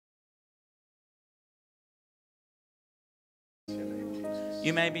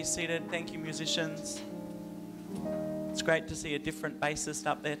You may be seated. Thank you, musicians. It's great to see a different bassist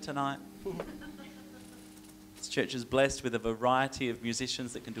up there tonight. This church is blessed with a variety of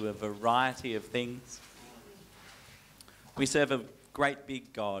musicians that can do a variety of things. We serve a great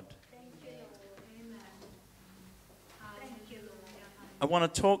big God. I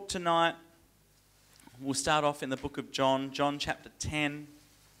want to talk tonight. We'll start off in the book of John, John chapter 10.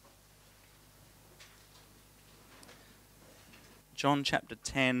 John chapter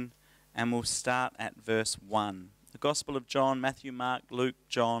 10, and we'll start at verse 1. The Gospel of John, Matthew, Mark, Luke,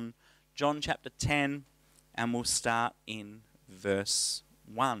 John, John chapter 10, and we'll start in verse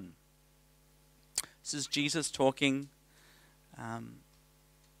 1. This is Jesus talking.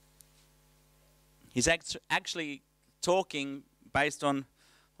 He's actually talking based on,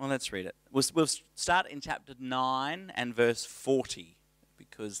 well, let's read it. We'll start in chapter 9 and verse 40,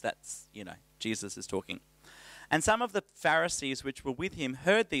 because that's, Jesus is talking. And some of the Pharisees which were with him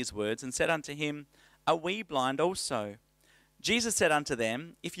heard these words and said unto him, Are we blind also? Jesus said unto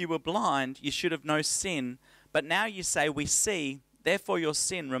them, If you were blind, you should have no sin. But now you say, We see, therefore your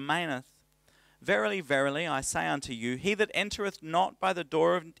sin remaineth. Verily, verily, I say unto you, he that entereth not by the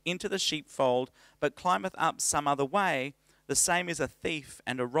door into the sheepfold, but climbeth up some other way, the same is a thief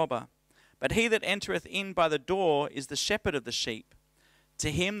and a robber. But he that entereth in by the door is the shepherd of the sheep.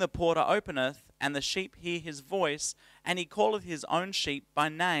 To him the porter openeth, and the sheep hear his voice, and he calleth his own sheep by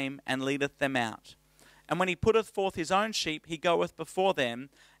name, and leadeth them out. And when he putteth forth his own sheep, he goeth before them,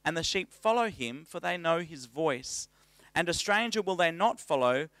 and the sheep follow him, for they know his voice. And a stranger will they not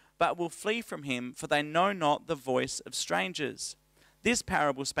follow, but will flee from him, for they know not the voice of strangers. This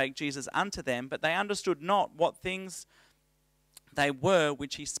parable spake Jesus unto them, but they understood not what things they were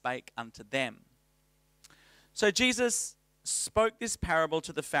which he spake unto them. So Jesus spoke this parable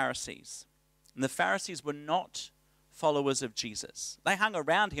to the Pharisees. And the Pharisees were not followers of Jesus. They hung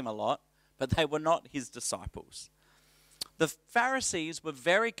around him a lot, but they were not his disciples. The Pharisees were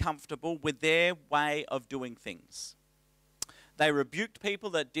very comfortable with their way of doing things. They rebuked people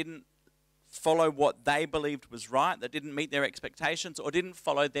that didn't follow what they believed was right, that didn't meet their expectations, or didn't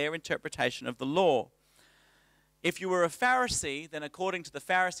follow their interpretation of the law. If you were a Pharisee, then according to the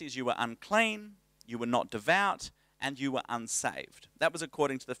Pharisees, you were unclean, you were not devout, and you were unsaved. That was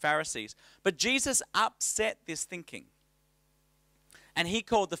according to the Pharisees. But Jesus upset this thinking. And he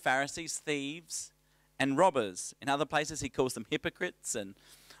called the Pharisees thieves and robbers. In other places, he calls them hypocrites and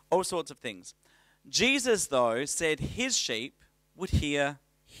all sorts of things. Jesus, though, said his sheep would hear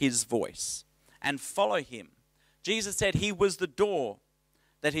his voice and follow him. Jesus said he was the door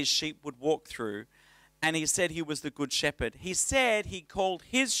that his sheep would walk through, and he said he was the good shepherd. He said he called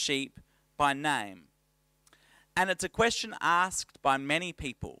his sheep by name. And it's a question asked by many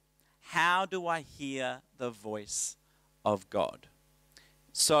people. How do I hear the voice of God?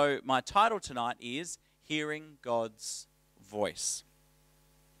 So my title tonight is Hearing God's Voice,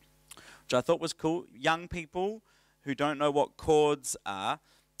 which I thought was cool. Young people who don't know what chords are,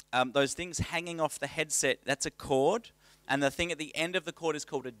 those things hanging off the headset, that's a cord. And the thing at the end of the cord is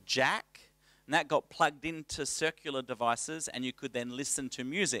called a jack. And that got plugged into circular devices, and you could then listen to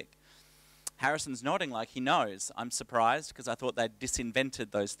music. Harrison's nodding like he knows. I'm surprised because I thought they'd disinvented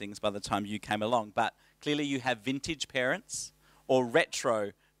those things by the time you came along. But clearly you have vintage parents or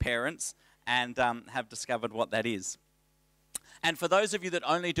retro parents and have discovered what that is. And for those of you that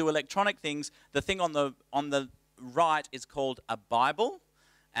only do electronic things, the thing on the right is called a Bible,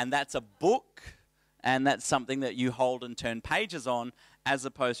 and that's a book, and that's something that you hold and turn pages on as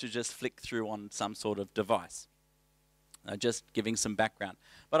opposed to just flick through on some sort of device. Just giving some background.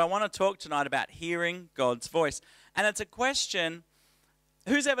 But I want to talk tonight about hearing God's voice. And it's a question,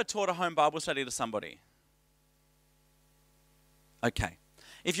 who's ever taught a home Bible study to somebody? Okay.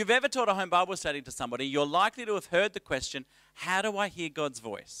 If you've ever taught a home Bible study to somebody, you're likely to have heard the question, how do I hear God's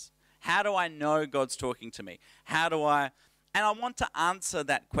voice? How do I know God's talking to me? And I want to answer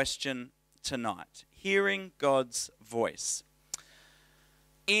that question tonight. Hearing God's voice.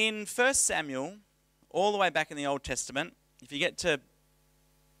 In 1 Samuel, all the way back in the Old Testament, if you get to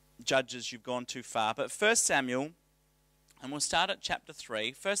Judges, you've gone too far. But 1 Samuel, and we'll start at chapter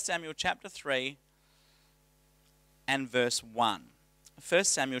 3. 1 Samuel chapter 3 and verse 1. 1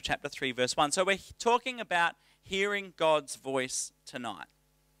 Samuel chapter 3 verse 1. So we're talking about hearing God's voice tonight.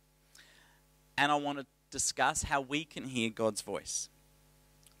 And I want to discuss how we can hear God's voice.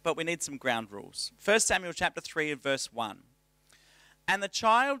 But we need some ground rules. 1 Samuel chapter 3 and verse 1. And the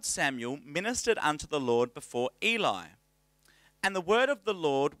child Samuel ministered unto the Lord before Eli. And the word of the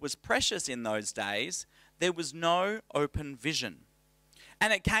Lord was precious in those days. There was no open vision.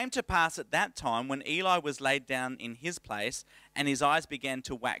 And it came to pass at that time, when Eli was laid down in his place, and his eyes began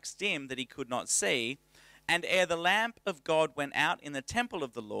to wax dim, that he could not see, and ere the lamp of God went out in the temple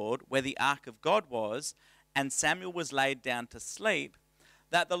of the Lord, where the ark of God was, and Samuel was laid down to sleep,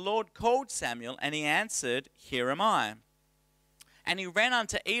 that the Lord called Samuel, and he answered, Here am I. And he ran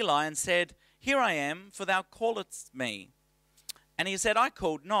unto Eli and said, Here I am, for thou calledst me. And he said, I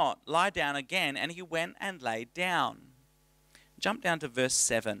called not, lie down again. And he went and lay down. Jump down to verse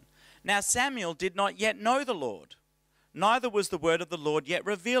 7. Now Samuel did not yet know the Lord, neither was the word of the Lord yet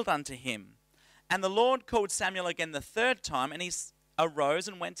revealed unto him. And the Lord called Samuel again the third time, and he arose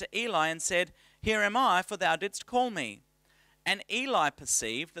and went to Eli and said, Here am I, for thou didst call me. And Eli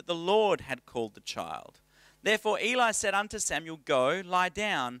perceived that the Lord had called the child. Therefore Eli said unto Samuel, Go, lie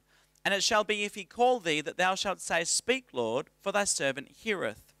down, and it shall be, if he call thee, that thou shalt say, Speak, Lord, for thy servant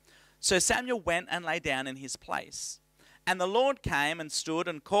heareth. So Samuel went and lay down in his place. And the Lord came and stood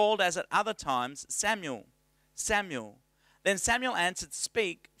and called as at other times, Samuel, Samuel. Then Samuel answered,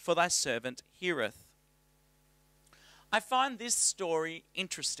 Speak, for thy servant heareth. I find this story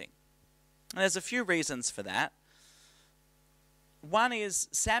interesting. And there's a few reasons for that. One is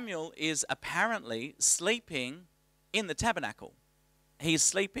Samuel is apparently sleeping in the tabernacle. He's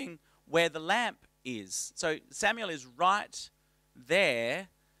sleeping where the lamp is. So Samuel is right there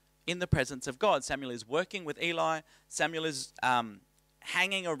in the presence of God. Samuel is working with Eli. Samuel is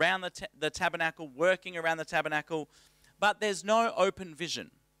hanging around the tabernacle, working around the tabernacle. But there's no open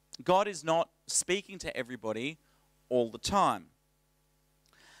vision. God is not speaking to everybody all the time.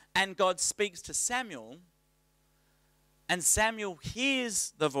 And God speaks to Samuel, and Samuel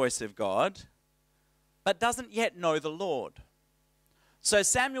hears the voice of God, but doesn't yet know the Lord. So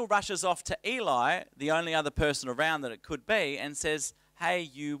Samuel rushes off to Eli, the only other person around that it could be, and says, Hey,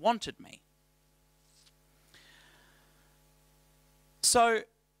 you wanted me. So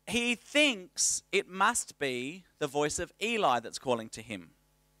he thinks it must be the voice of Eli that's calling to him.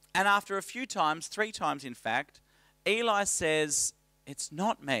 And after a few times, 3 times in fact, Eli says, It's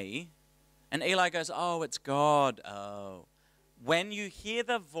not me. And Eli goes, Oh, it's God. Oh. When you hear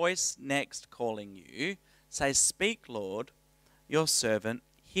the voice next calling you, say, Speak, Lord, your servant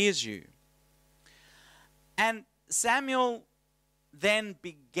hears you. And Samuel then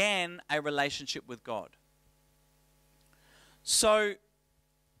began a relationship with God. So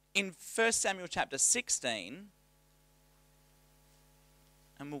in 1 Samuel chapter 16,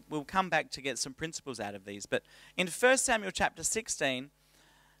 and we'll come back to get some principles out of these, but in 1 Samuel chapter 16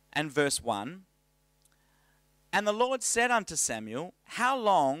 and verse 1, And the Lord said unto Samuel, How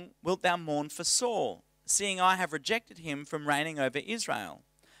long wilt thou mourn for Saul, seeing I have rejected him from reigning over Israel?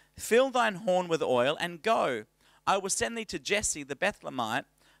 Fill thine horn with oil, and go. I will send thee to Jesse the Bethlehemite,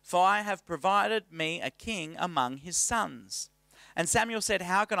 for I have provided me a king among his sons. And Samuel said,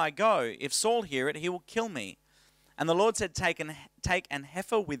 How can I go? If Saul hear it, he will kill me. And the Lord said, Take an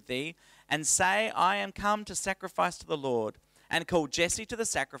heifer with thee, and say, I am come to sacrifice to the Lord. And call Jesse to the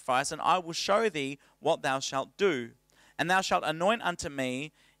sacrifice, and I will show thee what thou shalt do. And thou shalt anoint unto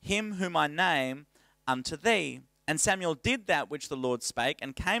me him whom I name unto thee. And Samuel did that which the Lord spake,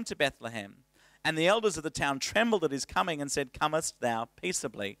 and came to Bethlehem. And the elders of the town trembled at his coming, and said, Comest thou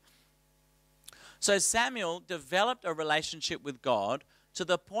peaceably? So Samuel developed a relationship with God to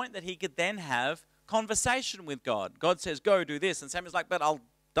the point that he could then have conversation with God. God says, Go do this. And Samuel's like, But I'll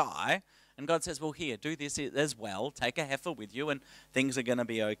die. And God says, Well, here, do this as well. Take a heifer with you, and things are going to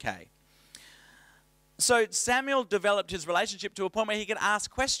be okay. So Samuel developed his relationship to a point where he could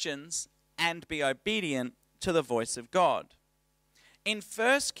ask questions and be obedient to the voice of God. In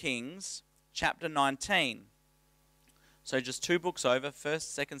 1 Kings chapter 19, so just 2 books over,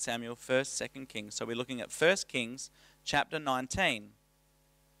 1st, 2nd Samuel, 1st, 2nd Kings. So we're looking at 1 Kings chapter 19.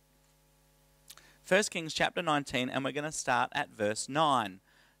 1 Kings chapter 19, and we're going to start at verse 9.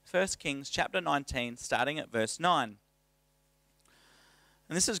 1 Kings chapter 19, starting at verse 9.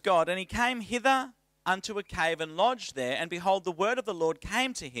 And this is God. And he came hither unto a cave and lodged there, and behold, the word of the Lord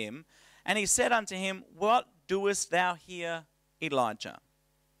came to him, and he said unto him, What doest thou here, Elijah?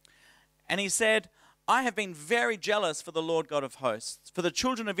 And he said, I have been very jealous for the Lord God of hosts, for the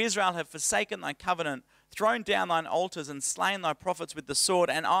children of Israel have forsaken thy covenant, thrown down thine altars, and slain thy prophets with the sword,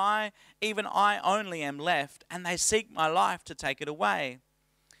 and I, even I only, am left, and they seek my life to take it away.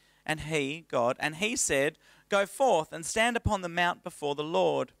 And he, God, and he said, Go forth and stand upon the mount before the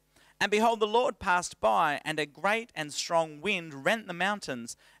Lord. And behold, the Lord passed by, and a great and strong wind rent the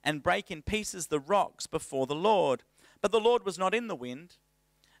mountains, and brake in pieces the rocks before the Lord. But the Lord was not in the wind.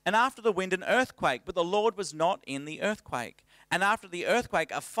 And after the wind an earthquake, but the Lord was not in the earthquake. And after the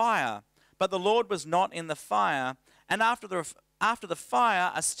earthquake a fire, but the Lord was not in the fire. And after after the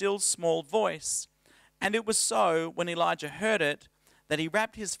fire, a still small voice. And it was so, when Elijah heard it, that he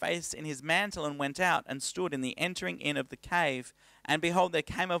wrapped his face in his mantle and went out and stood in the entering in of the cave. And behold, there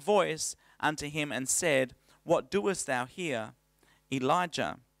came a voice unto him and said, What doest thou here,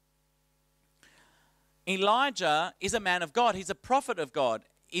 Elijah? Elijah is a man of God. He's a prophet of God.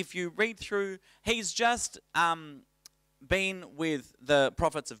 If you read through, he's just been with the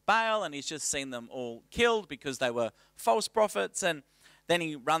prophets of Baal, and he's just seen them all killed because they were false prophets, and then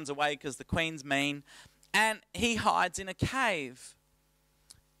he runs away because the queen's mean, and he hides in a cave.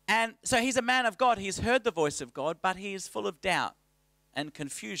 And so he's a man of God. He's heard the voice of God, but he is full of doubt and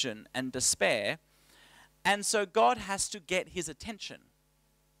confusion and despair, and so God has to get his attention.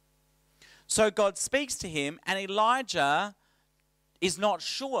 So God speaks to him, and Elijah is not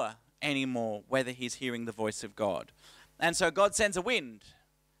sure anymore whether he's hearing the voice of God. And so God sends a wind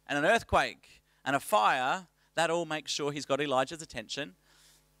and an earthquake and a fire. That all makes sure he's got Elijah's attention,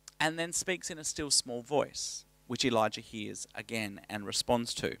 and then speaks in a still small voice, which Elijah hears again and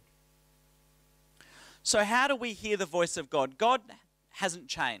responds to. So how do we hear the voice of God? God hasn't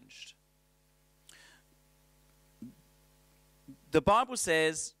changed. The Bible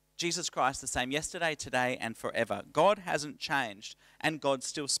says Jesus Christ the same yesterday, today, and forever. God hasn't changed, and God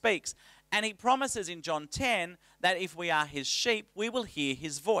still speaks. And he promises in John 10 that if we are his sheep, we will hear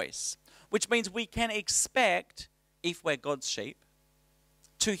his voice, which means we can expect, if we're God's sheep,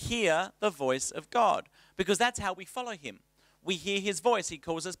 to hear the voice of God, because that's how we follow him. We hear his voice. He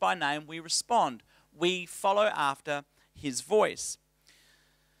calls us by name. We respond. We follow after his voice.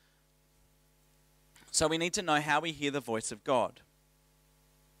 So we need to know how we hear the voice of God.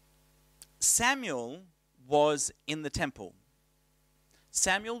 Samuel was in the temple.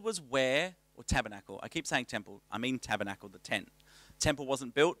 Samuel was where, or tabernacle, I keep saying temple, I mean tabernacle, the tent. Temple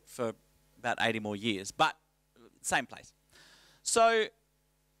wasn't built for about 80 more years, but same place. So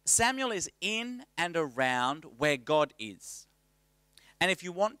Samuel is in and around where God is. And if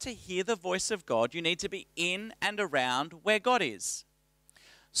you want to hear the voice of God, you need to be in and around where God is.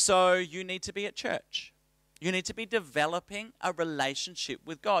 So you need to be at church. You need to be developing a relationship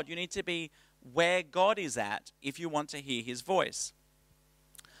with God. You need to be where God is at if you want to hear his voice.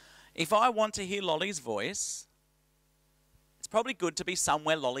 If I want to hear Lolly's voice, it's probably good to be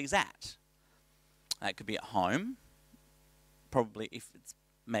somewhere Lolly's at. It could be at home. Probably, if it's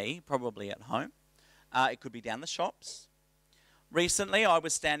me, probably at home. It could be down the shops. Recently, I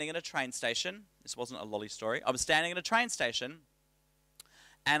was standing at a train station. This wasn't a Lolly story. I was standing at a train station,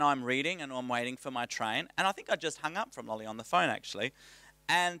 and I'm reading and I'm waiting for my train. And I think I just hung up from Lolly on the phone, actually.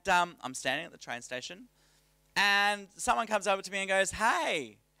 And I'm standing at the train station, and someone comes over to me and goes,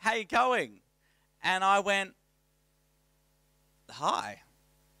 "Hey, how you going?" And I went, "Hi."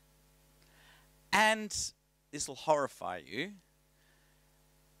 And this will horrify you.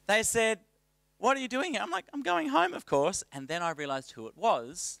 They said, "What are you doing here?" I'm like, "I'm going home, of course." And then I realized who it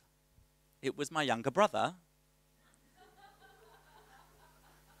was. It was my younger brother.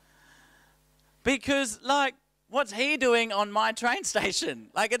 Because, like, what's he doing on my train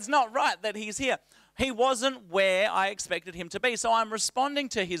station? Like, it's not right that he's here. He wasn't where I expected him to be. So I'm responding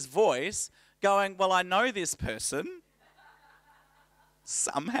to his voice, going, well, I know this person.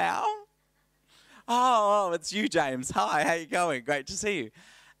 Somehow. Oh, it's you, James. Hi, how you going? Great to see you.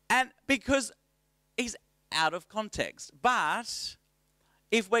 And because he's out of context. But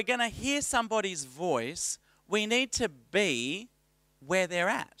if we're going to hear somebody's voice, we need to be where they're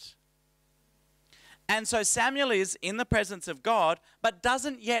at. And so Samuel is in the presence of God, but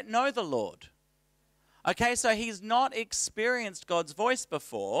doesn't yet know the Lord. Okay, so he's not experienced God's voice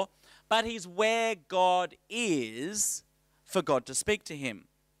before, but he's where God is for God to speak to him.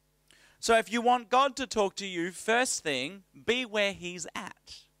 So if you want God to talk to you, first thing, be where he's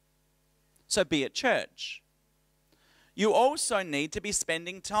at. So be at church. You also need to be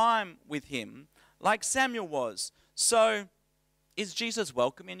spending time with him, like Samuel was. So is Jesus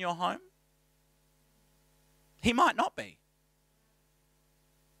welcome in your home? He might not be.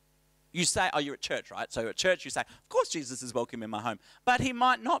 You say, oh, you're at church, right? So at church you say, of course Jesus is welcome in my home. But he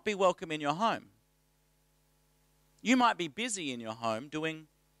might not be welcome in your home. You might be busy in your home doing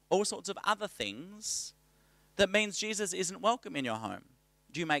all sorts of other things that means Jesus isn't welcome in your home.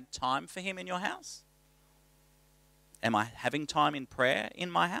 Do you make time for him in your house? Am I having time in prayer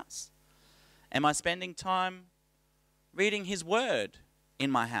in my house? Am I spending time reading his word in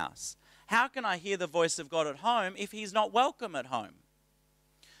my house? How can I hear the voice of God at home if he's not welcome at home?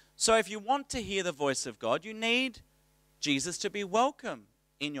 So if you want to hear the voice of God, you need Jesus to be welcome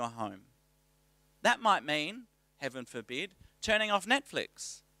in your home. That might mean, heaven forbid, turning off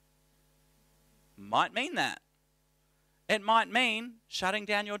Netflix. Might mean that. It might mean shutting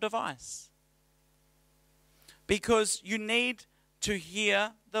down your device. Because you need to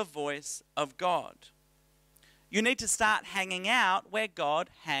hear the voice of God. You need to start hanging out where God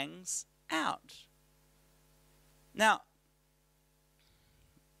hangs out. Now,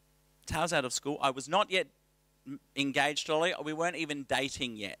 Tao's out of school. I was not yet engaged, Lolly. We weren't even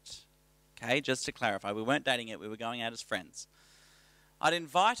dating yet. Okay, just to clarify, we weren't dating yet. We were going out as friends. I'd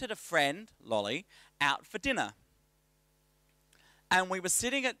invited a friend, Lolly, out for dinner. And we were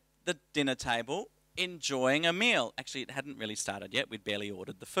sitting at the dinner table enjoying a meal. Actually, it hadn't really started yet. We'd barely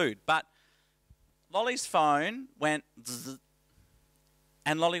ordered the food. But Lolly's phone went zzz,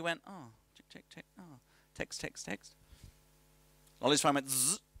 and Lolly went, oh, check. Oh, text. Lolly's phone went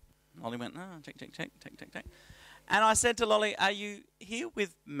zzz. Lolly went, oh, check. And I said to Lolly, are you here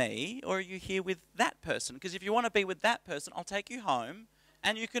with me or are you here with that person? Because if you want to be with that person, I'll take you home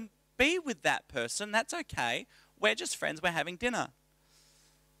and you can be with that person. That's okay. We're just friends. We're having dinner.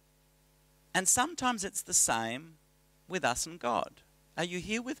 And sometimes it's the same with us and God. Are you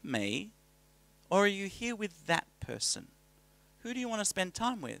here with me or are you here with that person? Who do you want to spend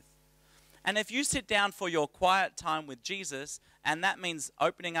time with? And if you sit down for your quiet time with Jesus, and that means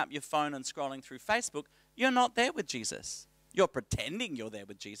opening up your phone and scrolling through Facebook, you're not there with Jesus. You're pretending you're there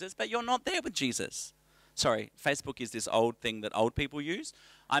with Jesus, but you're not there with Jesus. Sorry, Facebook is this old thing that old people use.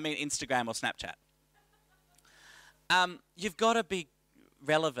 I mean Instagram or Snapchat. You've got to be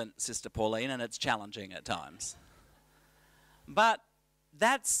relevant, Sister Pauline, and it's challenging at times. But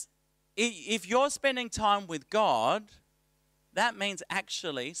that's, if you're spending time with God, that means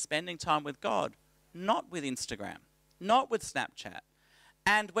actually spending time with God, not with Instagram, not with Snapchat.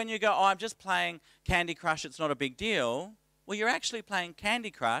 And when you go, oh, I'm just playing Candy Crush, it's not a big deal. Well, you're actually playing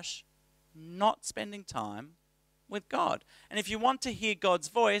Candy Crush, not spending time with God. And if you want to hear God's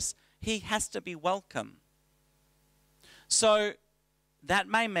voice, he has to be welcome. So that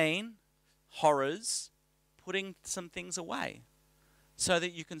may mean horrors, putting some things away so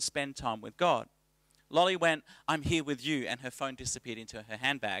that you can spend time with God. Lolly went, I'm here with you, and her phone disappeared into her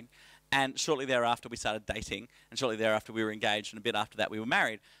handbag. And shortly thereafter, we started dating. And shortly thereafter, we were engaged. And a bit after that, we were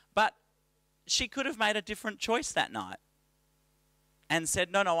married. But she could have made a different choice that night and said,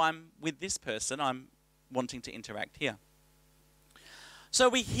 no, I'm with this person. I'm wanting to interact here. So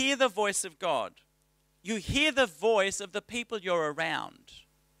we hear the voice of God. You hear the voice of the people you're around.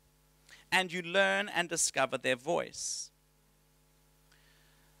 And you learn and discover their voice.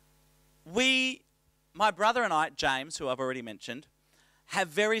 My brother and I, James, who I've already mentioned, have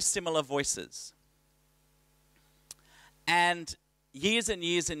very similar voices. And years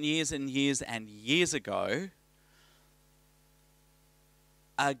ago,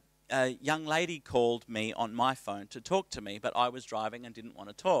 a young lady called me on my phone to talk to me, but I was driving and didn't want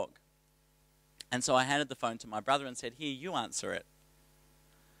to talk. And so I handed the phone to my brother and said, here, you answer it.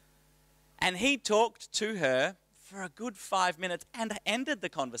 And he talked to her for a good 5 minutes and ended the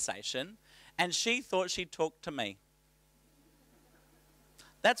conversation. And she thought she'd talk to me.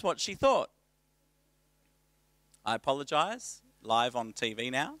 That's what she thought. I apologize, live on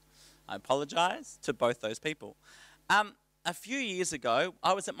TV now. I apologize to both those people. A few years ago,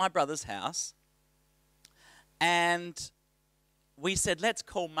 I was at my brother's house, and we said, let's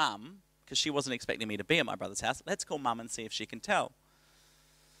call Mum, because she wasn't expecting me to be at my brother's house. Let's call Mum and see if she can tell.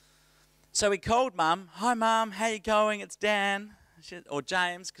 So we called Mum. Hi, Mum, how you going? It's Dan. Or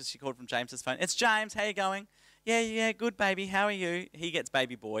James, because she called from James's phone. It's James, how you going? Yeah, good, baby, how are you? He gets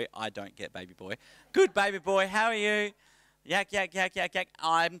baby boy. I don't get baby boy. Good, baby boy, how are you? Yak.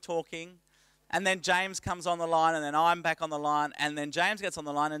 I'm talking. And then James comes on the line, and then I'm back on the line, and then James gets on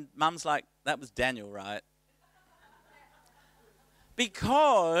the line, and Mum's like, that was Daniel, right?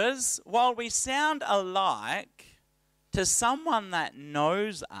 Because while we sound alike to someone that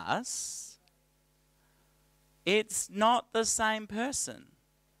knows us, it's not the same person.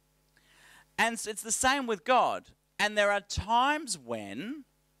 And it's the same with God. And there are times when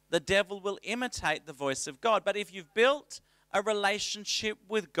the devil will imitate the voice of God. But if you've built a relationship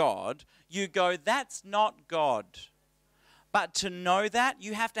with God, you go, that's not God. But to know that,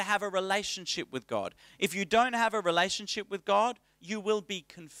 you have to have a relationship with God. If you don't have a relationship with God, you will be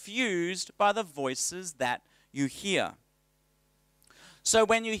confused by the voices that you hear. So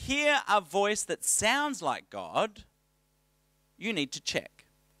when you hear a voice that sounds like God, you need to check.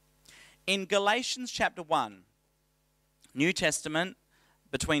 In Galatians chapter 1, New Testament,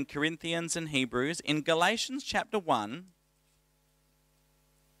 between Corinthians and Hebrews, in Galatians chapter 1,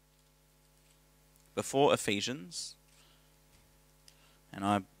 before Ephesians, and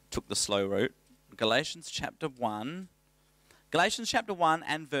I took the slow route, Galatians chapter 1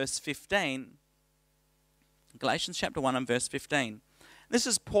 and verse 15, Galatians chapter 1 and verse 15. This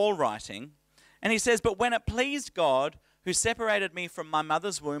is Paul writing, and he says, "But when it pleased God, who separated me from my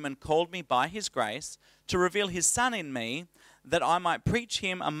mother's womb and called me by his grace, to reveal his Son in me, that I might preach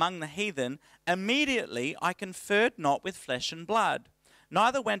him among the heathen, immediately I conferred not with flesh and blood.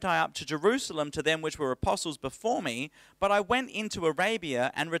 Neither went I up to Jerusalem to them which were apostles before me, but I went into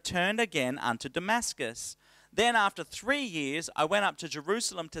Arabia and returned again unto Damascus. Then after 3 years I went up to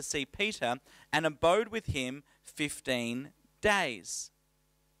Jerusalem to see Peter and abode with him 15 days."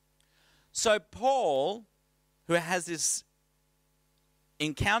 So Paul, who has this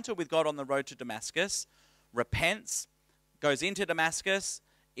encounter with God on the road to Damascus, repents, goes into Damascus,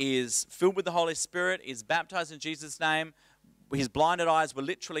 is filled with the Holy Spirit, is baptized in Jesus' name. His blinded eyes were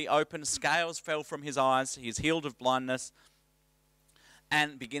literally opened, scales fell from his eyes, he's healed of blindness,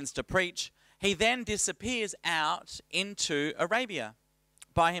 and begins to preach. He then disappears out into Arabia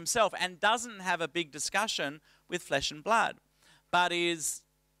by himself and doesn't have a big discussion with flesh and blood, but is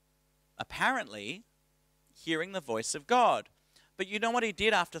apparently hearing the voice of God. But you know what he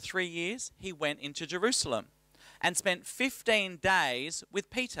did after 3 years? He went into Jerusalem and spent 15 days with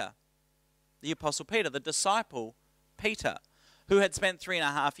Peter, the Apostle Peter, the disciple Peter, who had spent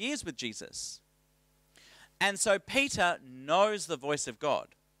 3.5 years with Jesus. And so Peter knows the voice of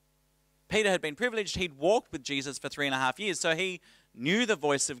God. Peter had been privileged. He'd walked with Jesus for 3.5 years, so he knew the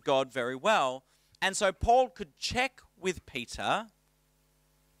voice of God very well. And so Paul could check with Peter,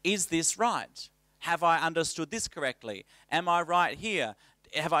 is this right? Have I understood this correctly? Am I right here?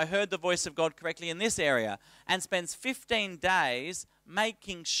 Have I heard the voice of God correctly in this area? And spends 15 days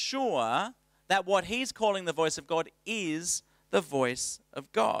making sure that what he's calling the voice of God is the voice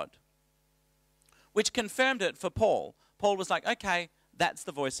of God, which confirmed it for Paul. Paul was like, okay, that's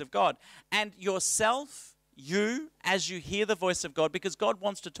the voice of God. And yourself, you, as you hear the voice of God, because God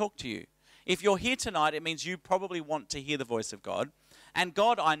wants to talk to you. If you're here tonight, it means you probably want to hear the voice of God. And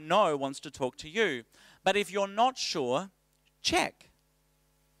God, I know, wants to talk to you. But if you're not sure, check.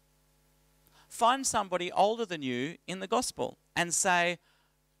 Find somebody older than you in the gospel and say,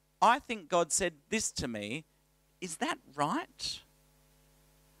 I think God said this to me. Is that right?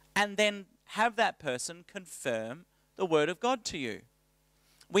 And then have that person confirm the word of God to you.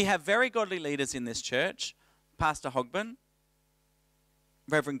 We have very godly leaders in this church, Pastor Hogben,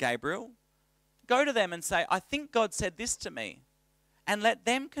 Reverend Gabriel. Go to them and say, I think God said this to me. And let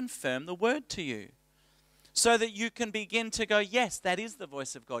them confirm the word to you. So that you can begin to go, yes, that is the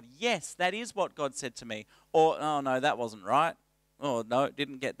voice of God. Yes, that is what God said to me. Or, oh no, that wasn't right. Oh no,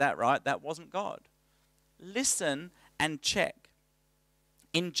 didn't get that right. That wasn't God. Listen and check.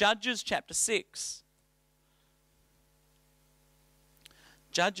 In Judges chapter 6,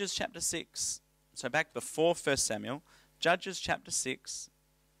 so back before 1 Samuel, Judges chapter 6,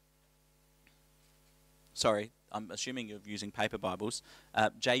 sorry, I'm assuming you're using paper Bibles,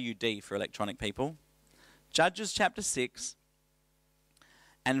 JUD for electronic people. Judges chapter 6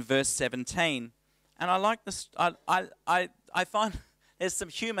 and verse 17. And I like this, I find there's some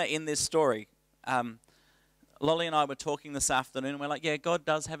humor in this story. Lolly and I were talking this afternoon, and we're like, yeah, God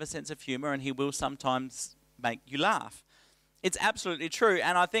does have a sense of humor, and he will sometimes make you laugh. It's absolutely true,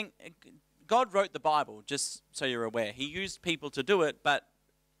 and I think God wrote the Bible, just so you're aware. He used people to do it, but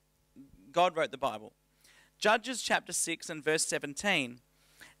God wrote the Bible. Judges chapter 6 and verse 17.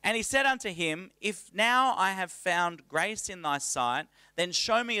 And he said unto him, if now I have found grace in thy sight, then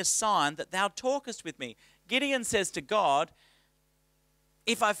show me a sign that thou talkest with me. Gideon says to God,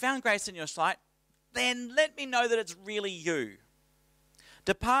 if I found grace in your sight, then let me know that it's really you.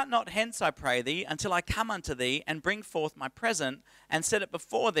 Depart not hence, I pray thee, until I come unto thee and bring forth my present and set it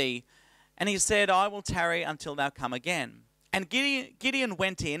before thee. And he said, I will tarry until thou come again. And Gideon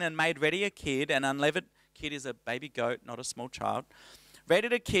went in and made ready a kid, an unleavened kid is a baby goat, not a small child.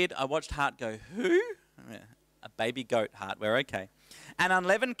 Ready a kid, I watched Hart go, who? A baby goat, Hart, we're okay. And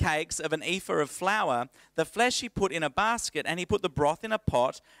unleavened cakes of an ephah of flour, the flesh he put in a basket, and he put the broth in a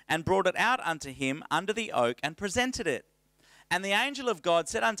pot, and brought it out unto him under the oak, and presented it. And the angel of God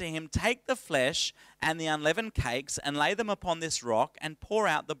said unto him, take the flesh and the unleavened cakes, and lay them upon this rock, and pour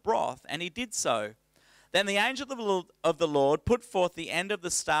out the broth. And he did so. Then the angel of the Lord put forth the end of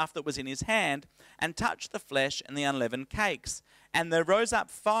the staff that was in his hand, and touched the flesh and the unleavened cakes. And there rose up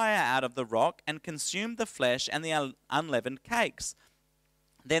fire out of the rock, and consumed the flesh and the unleavened cakes.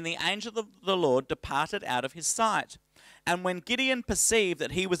 Then the angel of the Lord departed out of his sight. And when Gideon perceived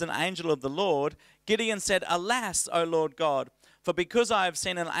that he was an angel of the Lord, Gideon said, alas, O Lord God, for because I have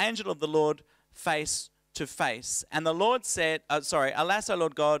seen an angel of the Lord face to face. And the Lord said, alas, O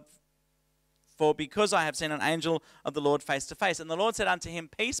Lord God, for because I have seen an angel of the Lord face to face. And the Lord said unto him,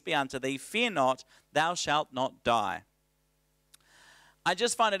 Peace be unto thee, fear not, thou shalt not die. I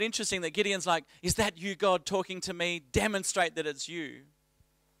just find it interesting that Gideon's like, is that you, God, talking to me? Demonstrate that it's you.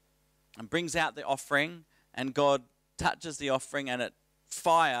 And brings out the offering, and God touches the offering, and it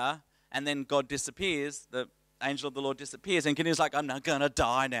fire, and then God disappears. The angel of the Lord disappears, and Gideon's like, I'm not going to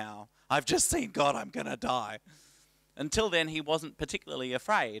die now. I've just seen God, I'm going to die. Until then, he wasn't particularly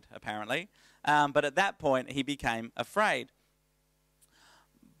afraid, apparently. But at that point, he became afraid.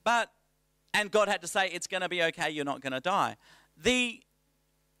 And God had to say, it's going to be okay, you're not going to die.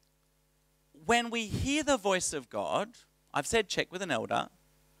 When we hear the voice of God, I've said check with an elder,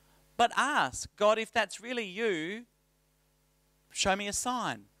 but ask, God, if that's really you, show me a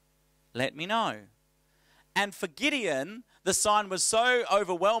sign. Let me know. And for Gideon, the sign was so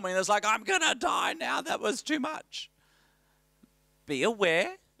overwhelming, it was like, I'm going to die now. That was too much. Be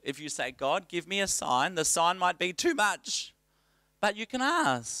aware, if you say, God, give me a sign, the sign might be too much, but you can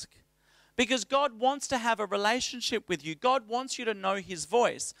ask. Because God wants to have a relationship with you. God wants you to know his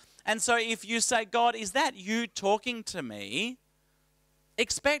voice. And so if you say, God, is that you talking to me?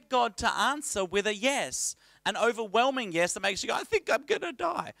 Expect God to answer with a yes. An overwhelming yes that makes you go, I think I'm going to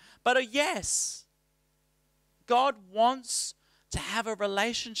die. But a yes. God wants to have a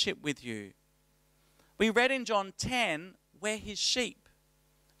relationship with you. We read in John 10, we're his sheep.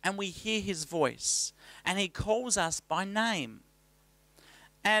 And we hear his voice. And he calls us by name.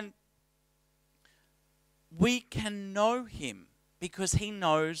 And we can know him because he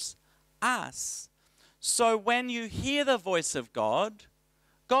knows us. So when you hear the voice of God,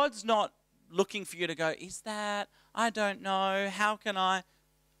 God's not looking for you to go, is that? I don't know. How can I?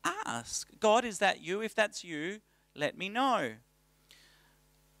 Ask. God, is that you? If that's you, let me know.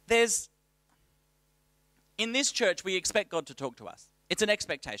 In this church, we expect God to talk to us. It's an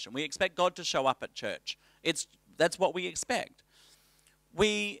expectation. We expect God to show up at church. That's what we expect.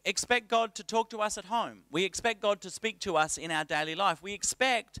 We expect God to talk to us at home. We expect God to speak to us in our daily life. We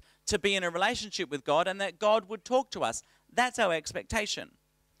expect to be in a relationship with God and that God would talk to us. That's our expectation.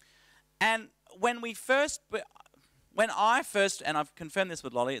 And when I first, and I've confirmed this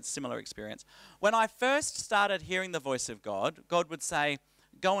with Lolly, it's a similar experience. When I first started hearing the voice of God, God would say,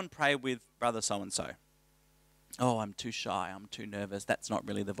 go and pray with brother so-and-so. Oh, I'm too shy. I'm too nervous. That's not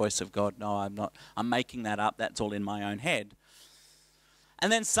really the voice of God. No, I'm not. I'm making that up. That's all in my own head.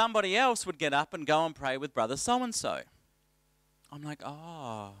 And then somebody else would get up and go and pray with brother so-and-so. I'm like,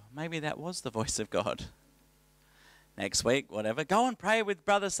 oh, maybe that was the voice of God. Next week, whatever, go and pray with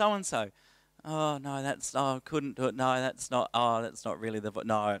brother so-and-so. Oh, no, couldn't do it. No, that's not really the voice.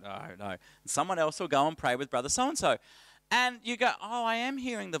 No. And someone else will go and pray with brother so-and-so. And you go, oh, I am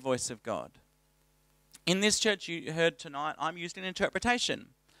hearing the voice of God. In this church you heard tonight, I'm used in interpretation.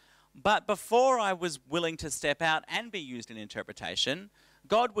 But before I was willing to step out and be used in interpretation,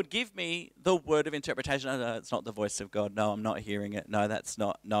 God would give me the word of interpretation. Oh, no, it's not the voice of God. No, I'm not hearing it. No, that's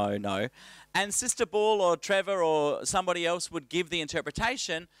not. No. And Sister Bull or Trevor or somebody else would give the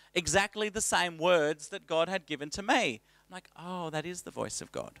interpretation exactly the same words that God had given to me. I'm like, oh, that is the voice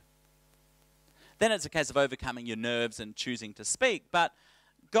of God. Then it's a case of overcoming your nerves and choosing to speak. But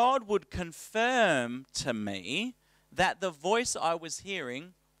God would confirm to me that the voice I was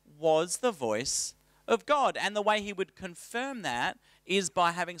hearing was the voice of God. And the way he would confirm that is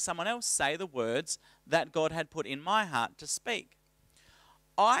by having someone else say the words that God had put in my heart to speak.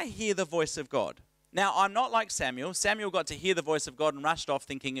 I hear the voice of God. Now, I'm not like Samuel. Samuel got to hear the voice of God and rushed off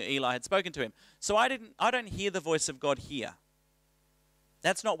thinking Eli had spoken to him. So I don't hear the voice of God here.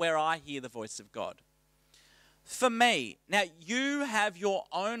 That's not where I hear the voice of God. For me, now you have your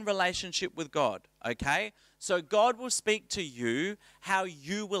own relationship with God, okay? So God will speak to you how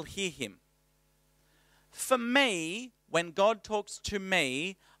you will hear him. For me, when God talks to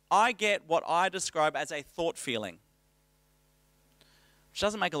me, I get what I describe as a thought feeling. Which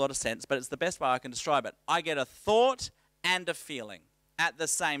doesn't make a lot of sense, but it's the best way I can describe it. I get a thought and a feeling at the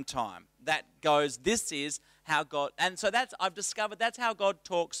same time. That goes, this is how God... And so I've discovered that's how God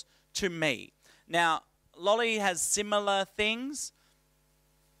talks to me. Now, Lolly has similar things.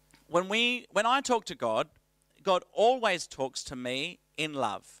 When I talk to God, God always talks to me in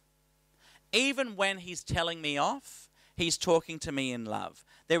love. Even when he's telling me off, he's talking to me in love.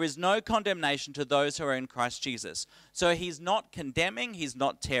 There is no condemnation to those who are in Christ Jesus. So he's not condemning, he's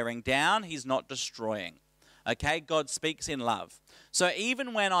not tearing down, he's not destroying. Okay, God speaks in love. So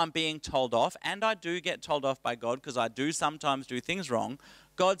even when I'm being told off, and I do get told off by God because I do sometimes do things wrong,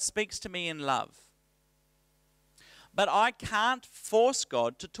 God speaks to me in love. But I can't force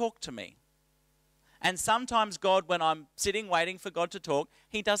God to talk to me. And sometimes God, when I'm sitting waiting for God to talk,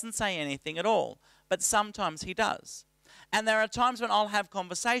 he doesn't say anything at all. But sometimes he does. And there are times when I'll have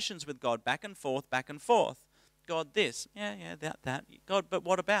conversations with God back and forth, back and forth. God, this. Yeah, that. God, but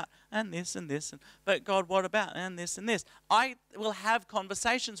what about? And this and this. But God, what about? And this and this. I will have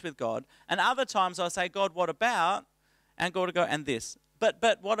conversations with God. And other times I'll say, God, what about? And God will go, and this.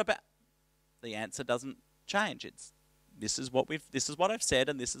 But what about? The answer doesn't change. It's this is what I've said,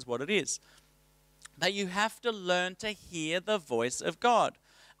 and this is what it is. But you have to learn to hear the voice of God.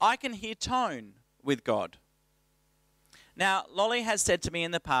 I can hear tone with God. Now, Lolly has said to me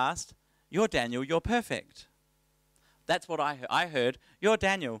in the past, "You're Daniel, you're perfect." That's what I heard. I heard, "You're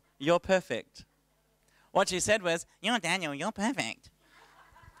Daniel, you're perfect." What she said was, "You're Daniel, you're perfect."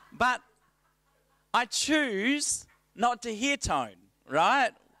 But I choose not to hear tone,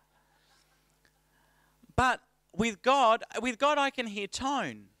 right? But with God I can hear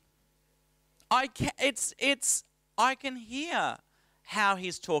tone. I can hear how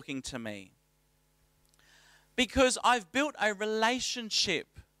he's talking to me. Because I've built a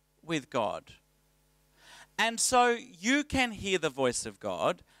relationship with God. And so you can hear the voice of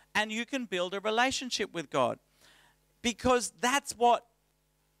God and you can build a relationship with God. Because that's what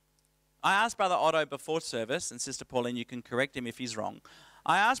I asked Brother Otto before service, and Sister Pauline, you can correct him if he's wrong.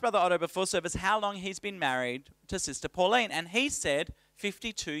 I asked Brother Otto before service how long he's been married to Sister Pauline, and he said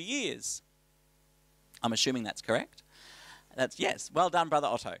 52 years. I'm assuming that's correct. That's yes. Well done, Brother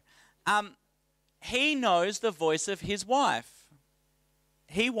Otto. He knows the voice of his wife.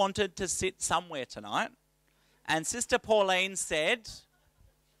 He wanted to sit somewhere tonight, and Sister Pauline said,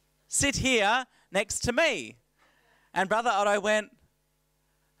 "Sit here next to me." And Brother Otto went,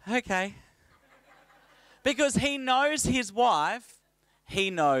 "Okay." Because he knows his wife,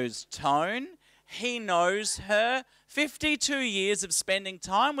 he knows tone, he knows her. 52 years of spending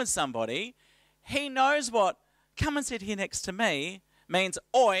time with somebody, he knows what, "Come and sit here next to me," means,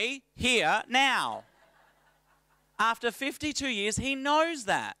 "Oi, here, now." After 52 years, he knows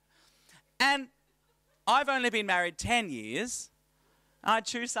that. And I've only been married 10 years. I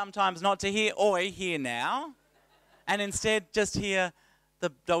choose sometimes not to hear, "Oi, here, now," and instead just hear the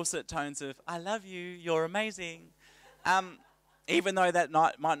dulcet tones of, "I love you, you're amazing," even though that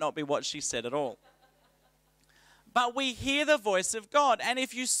might not be what she said at all. But we hear the voice of God, and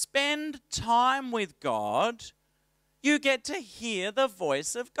if you spend time with God, you get to hear the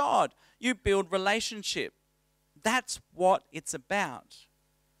voice of God. You build relationship. That's what it's about.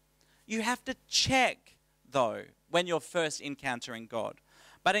 You have to check, though, when you're first encountering God.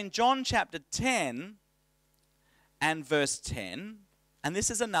 But in John chapter 10 and verse 10, and this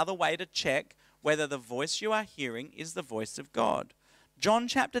is another way to check whether the voice you are hearing is the voice of God. John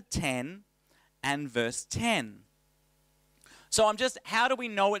chapter 10 and verse 10. So how do we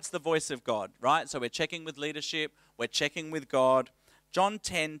know it's the voice of God, right? So we're checking with leadership, we're checking with God. John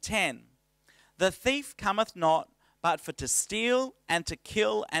 10:10. "The thief cometh not, but for to steal and to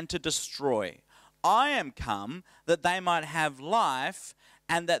kill and to destroy. I am come that they might have life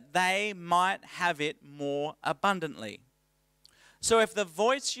and that they might have it more abundantly." So if the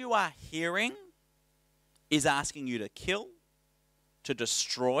voice you are hearing is asking you to kill, to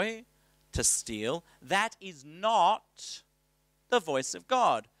destroy, to steal, that is not the voice of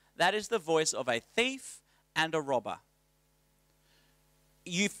God. That is the voice of a thief and a robber.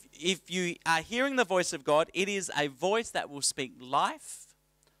 If you are hearing the voice of God, it is a voice that will speak life,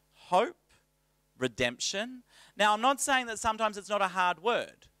 hope, redemption. Now, I'm not saying that sometimes it's not a hard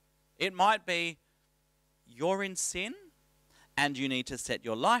word. It might be, "You're in sin and you need to set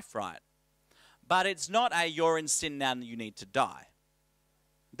your life right." But it's not a, "You're in sin now and you need to die."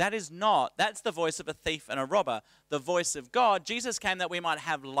 That's the voice of a thief and a robber. The voice of God, Jesus came that we might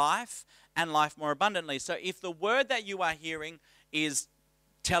have life and life more abundantly. So if the word that you are hearing is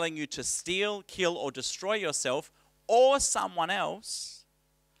telling you to steal, kill, or destroy yourself or someone else,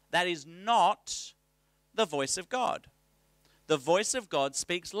 that is not the voice of God. The voice of God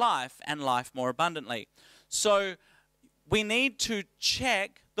speaks life and life more abundantly. So we need to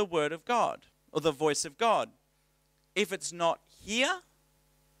check the word of God or the voice of God. If it's not here,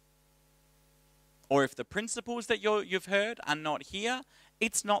 or if the principles that you've heard are not here,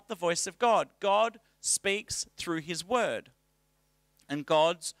 it's not the voice of God. God speaks through his word. And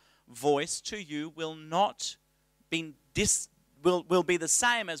God's voice to you will not be will be the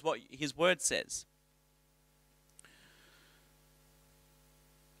same as what his word says.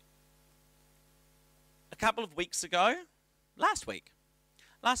 A couple of weeks ago, last week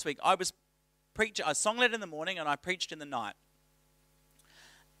I was preaching. I songled in the morning and I preached in the night.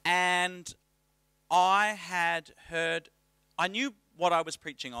 And I knew what I was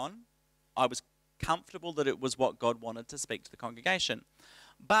preaching on. I was comfortable that it was what God wanted to speak to the congregation.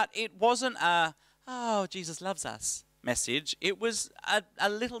 But it wasn't a, oh, Jesus loves us message. It was a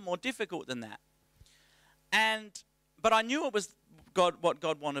little more difficult than that. But I knew it was what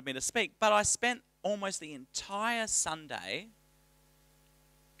God wanted me to speak. But I spent almost the entire Sunday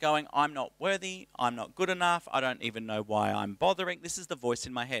going, I'm not worthy, I'm not good enough, I don't even know why I'm bothering. This is the voice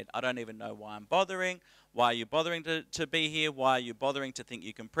in my head. I don't even know why I'm bothering. Why are you bothering to be here? Why are you bothering to think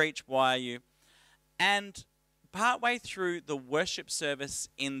you can preach? Why are you? And partway through the worship service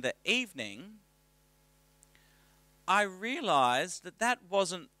in the evening, I realized that that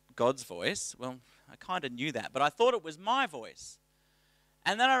wasn't God's voice. Well, I kind of knew that, but I thought it was my voice.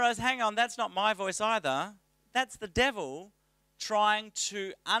 And then I realized, hang on, that's not my voice either. That's the devil trying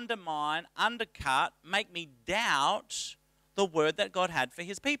to undermine, undercut, make me doubt the word that God had for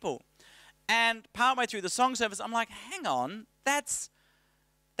his people. And partway through the song service, I'm like, hang on, that's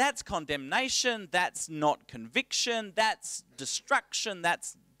condemnation, that's not conviction, that's destruction,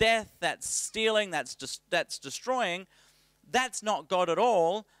 that's death, that's stealing, that's destroying. That's not God at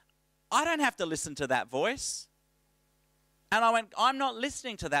all. I don't have to listen to that voice. And I went, I'm not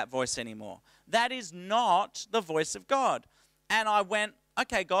listening to that voice anymore. That is not the voice of God. And I went,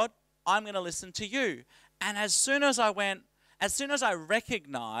 okay, God, I'm going to listen to you. And as soon as I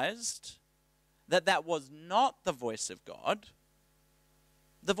recognized that that was not the voice of God,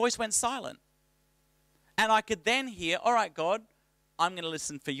 the voice went silent. And I could then hear, all right, God, I'm going to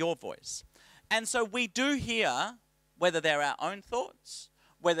listen for your voice. And so we do hear, whether they're our own thoughts,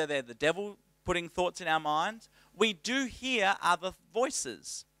 whether they're the devil putting thoughts in our minds, we do hear other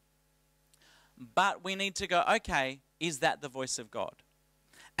voices. But we need to go, okay, is that the voice of God?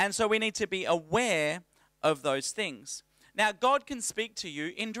 And so we need to be aware of those things. Now, God can speak to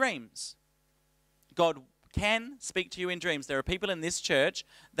you in dreams. God can speak to you in dreams. There are people in this church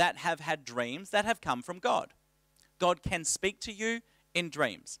that have had dreams that have come from God. God can speak to you in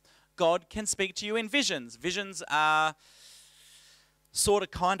dreams. God can speak to you in visions. Visions are sort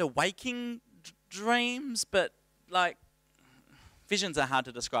of kind of waking dreams, but like visions are hard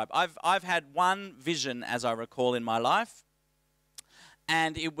to describe. I've had one vision, as I recall, in my life,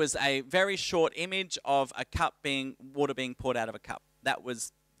 and it was a very short image of a cup water being poured out of a cup. That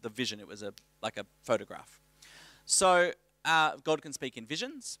was the vision. It was like a photograph. So God can speak in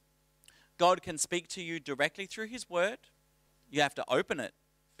visions. God can speak to you directly through his word. You have to open it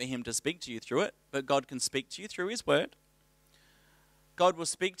for him to speak to you through it, but God can speak to you through his word. God will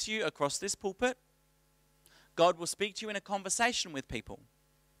speak to you across this pulpit. God will speak to you in a conversation with people,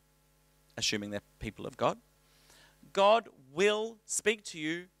 assuming they're people of God. God will speak to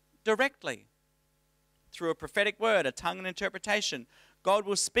you directly through a prophetic word, a tongue and interpretation. God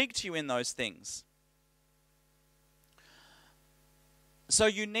will speak to you in those things. So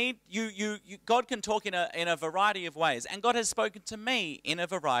God can talk in a variety of ways, and God has spoken to me in a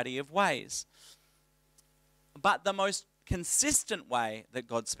variety of ways. But the most consistent way that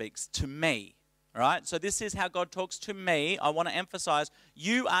God speaks to me, right? So this is how God talks to me. I want to emphasize,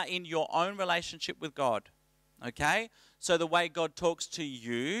 you are in your own relationship with God, okay? So the way God talks to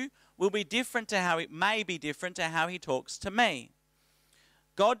you will be different to how it may be different to how he talks to me.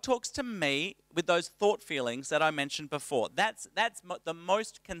 God talks to me with those thought feelings that I mentioned before. That's the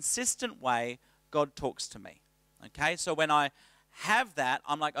most consistent way God talks to me. Okay, so when I have that,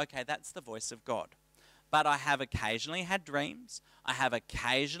 I'm like, okay, that's the voice of God. But I have occasionally had dreams. I have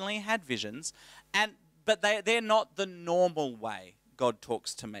occasionally had visions, but they're not the normal way God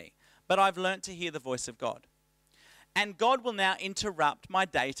talks to me. But I've learnt to hear the voice of God. And God will now interrupt my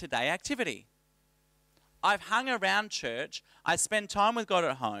day-to-day activity. I've hung around church. I spend time with God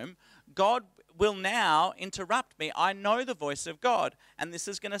at home. God will now interrupt me. I know the voice of God. And this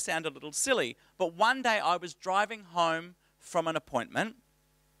is going to sound a little silly. But one day I was driving home from an appointment,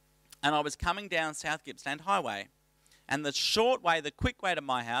 and I was coming down South Gippsland Highway. And the short way, the quick way to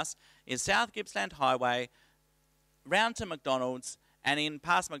my house is South Gippsland Highway, round to McDonald's, and in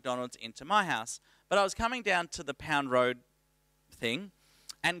past McDonald's into my house. But I was coming down to the Pound Road thing,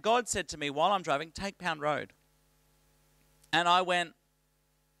 and God said to me while I'm driving, take Pound Road. And I went,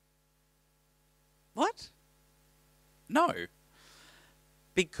 what? No.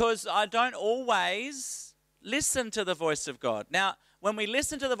 Because I don't always listen to the voice of God. Now, when we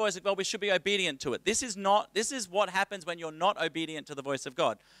listen to the voice of God, we should be obedient to it. This is what happens when you're not obedient to the voice of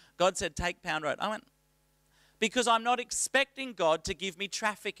God. God said, take Pound Road. I went, because I'm not expecting God to give me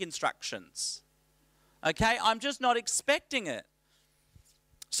traffic instructions. Okay? I'm just not expecting it.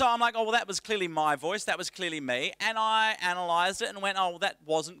 So I'm like, oh, well, that was clearly my voice. That was clearly me. And I analyzed it and went, oh, well, that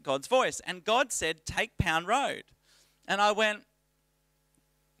wasn't God's voice. And God said, take Pound Road. And I went,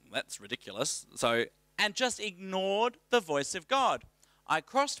 that's ridiculous. And just ignored the voice of God. I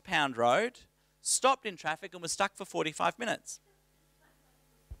crossed Pound Road, stopped in traffic, and was stuck for 45 minutes.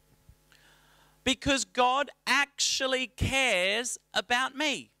 Because God actually cares about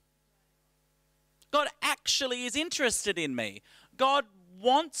me. God actually is interested in me. God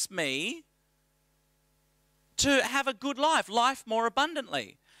wants me to have a good life more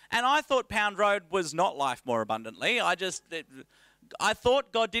abundantly. And I thought Pound Road was not life more abundantly. I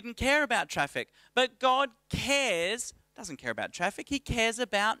thought God didn't care about traffic. But God doesn't care about traffic. He cares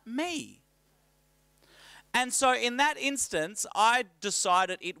about me. And so in that instance, I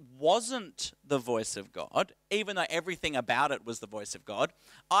decided it wasn't the voice of God, even though everything about it was the voice of God.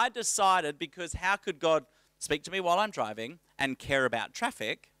 I decided, because how could God speak to me while I'm driving and care about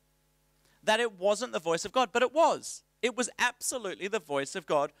traffic, that it wasn't the voice of God. But it was. It was absolutely the voice of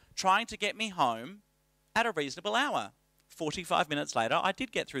God trying to get me home at a reasonable hour. 45 minutes later, I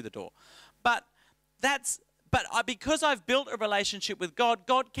did get through the door. Because I've built a relationship with God,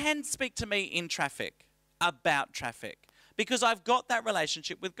 God can speak to me in traffic, about traffic, because I've got that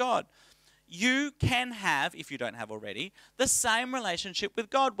relationship with God. You can have, if you don't have already, the same relationship with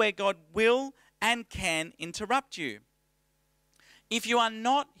God where God will and can interrupt you. If you are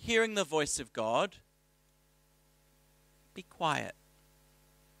not hearing the voice of God, be quiet.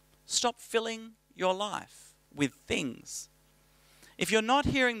 Stop filling your life with things. If you're not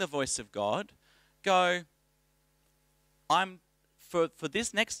hearing the voice of God, go, for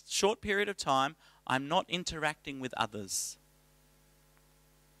this next short period of time, I'm not interacting with others.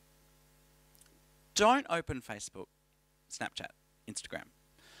 Don't open Facebook, Snapchat, Instagram.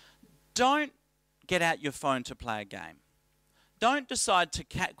 Don't get out your phone to play a game. Don't decide to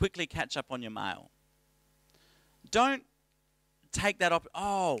quickly catch up on your mail. Don't take that up.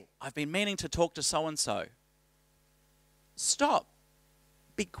 Oh, I've been meaning to talk to so-and-so. Stop.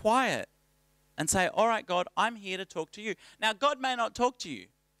 Be quiet and say, all right, God, I'm here to talk to you. Now, God may not talk to you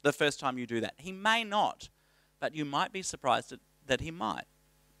the first time you do that. He may not, but you might be surprised that he might.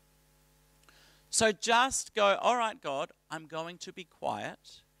 So just go, all right, God, I'm going to be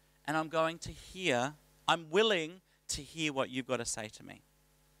quiet and I'm going to hear, I'm willing to hear what you've got to say to me.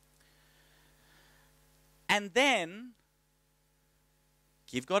 And then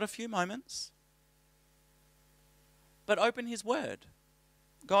give God a few moments, but open his word.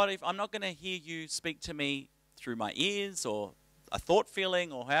 God, if I'm not going to hear you speak to me through my ears or a thought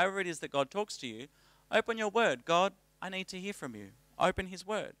feeling or however it is that God talks to you, open your word. God, I need to hear from you. Open his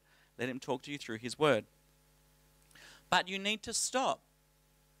word. Let him talk to you through his word. But you need to stop.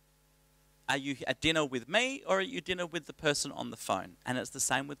 Are you at dinner with me or are you at dinner with the person on the phone? And it's the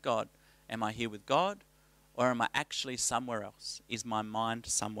same with God. Am I here with God or am I actually somewhere else? Is my mind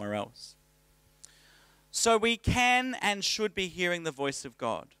somewhere else? So we can and should be hearing the voice of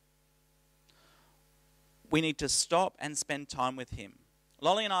God. We need to stop and spend time with him.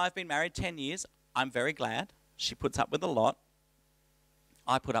 Lolly and I have been married 10 years. I'm very glad. She puts up with a lot.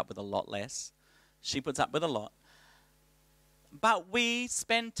 I put up with a lot less. She puts up with a lot. But we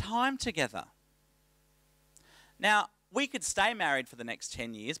spend time together. Now, we could stay married for the next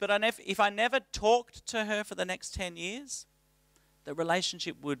 10 years, but if I never talked to her for the next 10 years, the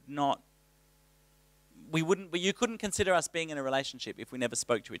relationship would not, you couldn't consider us being in a relationship if we never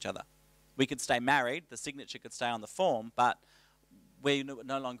spoke to each other. We could stay married, the signature could stay on the form, but we're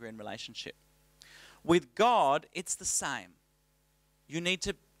no longer in relationship. With God, it's the same. You need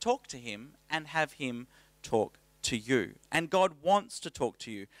to talk to him and have him talk to you. And God wants to talk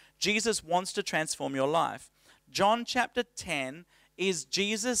to you. Jesus wants to transform your life. John chapter 10 is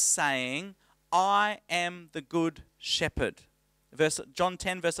Jesus saying, I am the good shepherd. John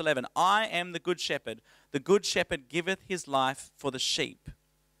 10 verse 11, I am the good shepherd. The good shepherd giveth his life for the sheep.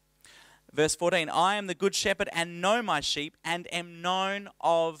 Verse 14, I am the good shepherd and know my sheep and am known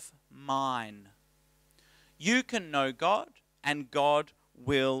of mine. You can know God and God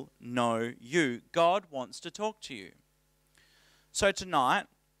will know you. God wants to talk to you. So tonight,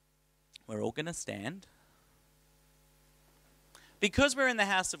 we're all going to stand. Because we're in the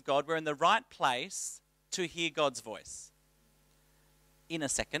house of God, we're in the right place to hear God's voice. In a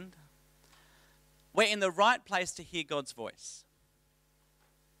second, we're in the right place to hear God's voice.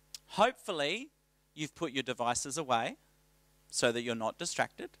 Hopefully, you've put your devices away so that you're not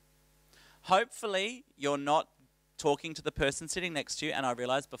distracted. Hopefully, you're not talking to the person sitting next to you. And I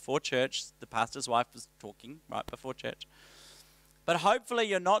realized before church, the pastor's wife was talking right before church. But hopefully,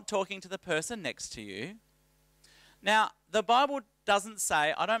 you're not talking to the person next to you. Now, the Bible doesn't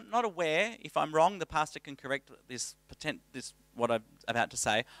say, I'm not aware, if I'm wrong, the pastor can correct this what I'm about to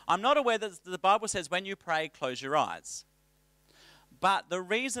say. I'm not aware that the Bible says when you pray, close your eyes. But the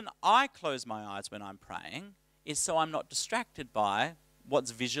reason I close my eyes when I'm praying is so I'm not distracted by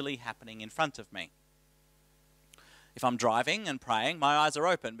what's visually happening in front of me. If I'm driving and praying, my eyes are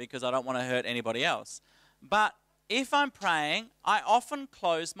open because I don't want to hurt anybody else. But if I'm praying, I often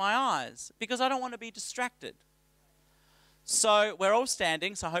close my eyes because I don't want to be distracted. So we're all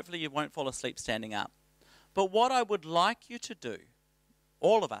standing, so hopefully you won't fall asleep standing up. But what I would like you to do,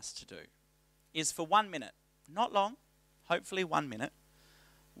 all of us to do, is for 1 minute, not long, hopefully 1 minute,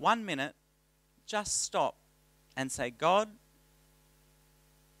 just stop and say, God,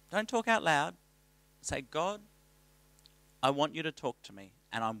 don't talk out loud. Say, God, I want you to talk to me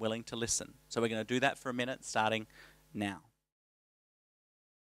and I'm willing to listen. So we're going to do that for a minute starting now.